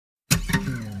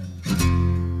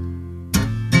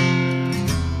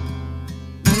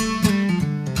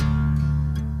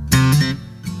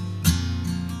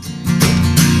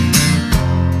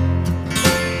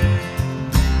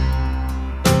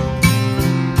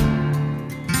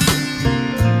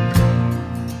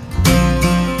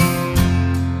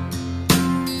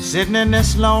sitting in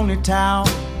this lonely town.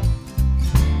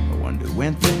 I wonder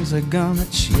when things are gonna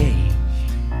change.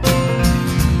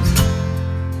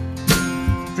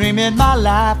 Dreaming my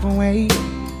life away,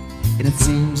 and it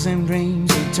seems in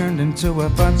dreams it turned into a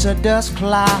bunch of dust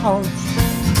clouds.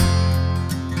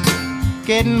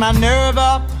 Getting my nerve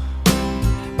up,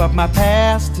 but my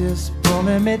past is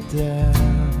pulling me down.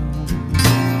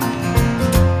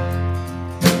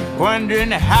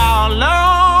 Wondering how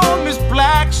long this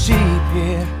black sheep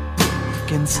here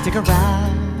can stick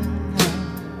around.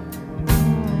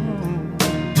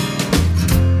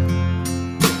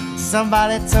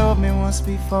 Somebody told me once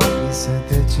before, he said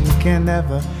that you can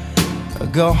never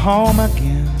go home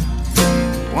again.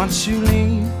 Once you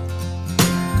leave,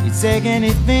 you'd take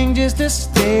anything just to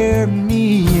steer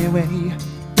me away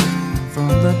from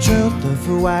the truth of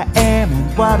who I am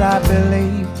and what I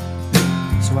believe.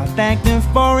 So I thanked him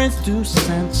for his 2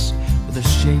 cents with a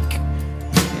shake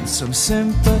and some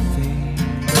sympathy.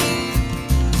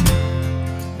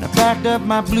 And I packed up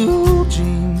my blue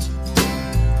jeans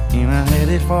and I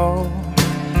headed for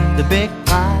the big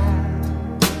pie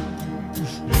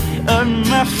of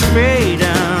my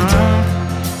freedom.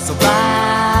 So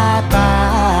bye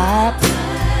bye,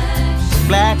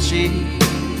 black sheep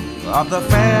of the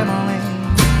family.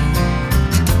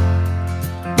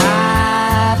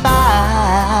 Bye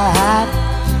bye,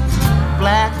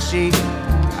 black sheep,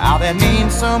 how that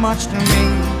means so much to me.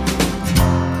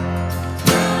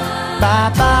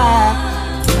 Bye bye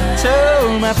to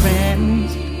my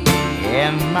friends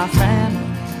and my family.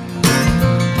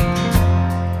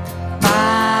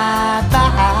 Bye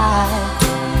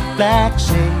bye, black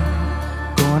sheep,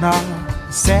 gonna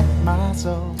set my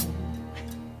soul.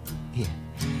 Yeah,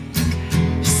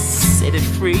 set it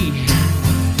free.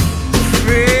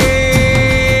 Free.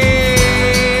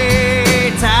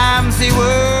 Times they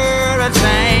were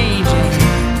a-changing.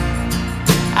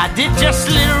 I did just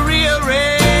a little rearranging,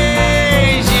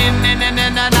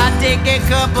 and I take a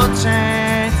couple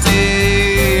chances.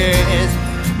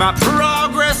 My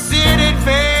progress in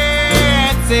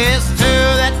advances to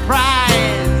that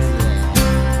prize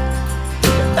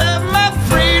of my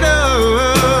freedom.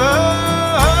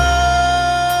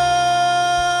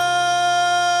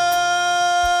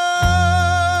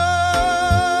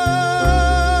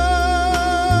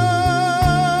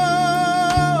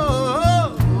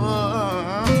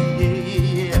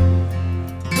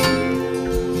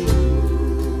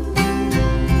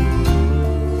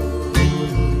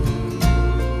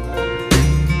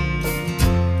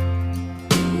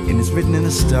 Written in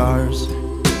the stars,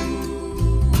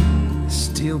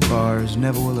 steel bars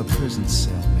never will a prison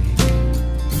cell make.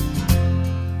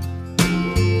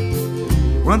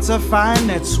 Once I find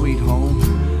that sweet home,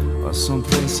 or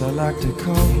someplace I like to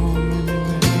call home.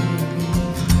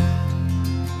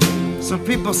 Some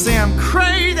people say I'm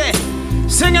crazy,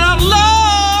 singing out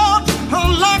loud,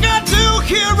 like I do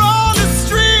here on the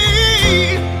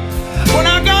street. When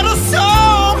I got a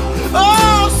song,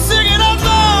 oh, sing it out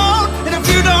loud. And if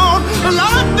you don't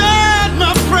like that,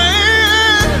 my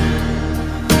friend,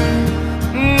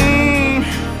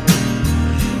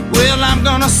 well, I'm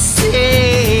gonna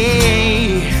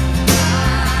say,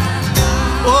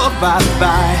 oh,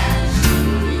 bye-bye.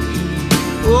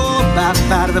 Oh,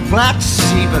 bye-bye to the black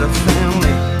sheep of the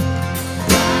family.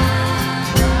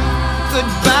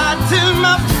 Goodbye to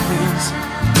my friends.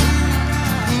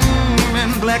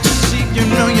 And black sheep, you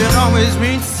know you always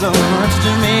mean so much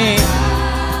to me.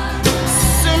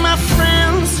 So my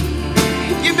friends,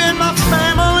 you've been my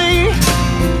family.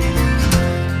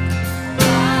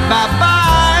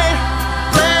 Bye-bye,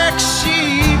 black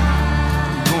sheep,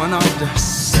 going off to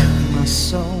set my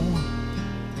soul.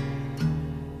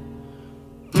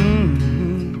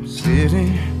 City.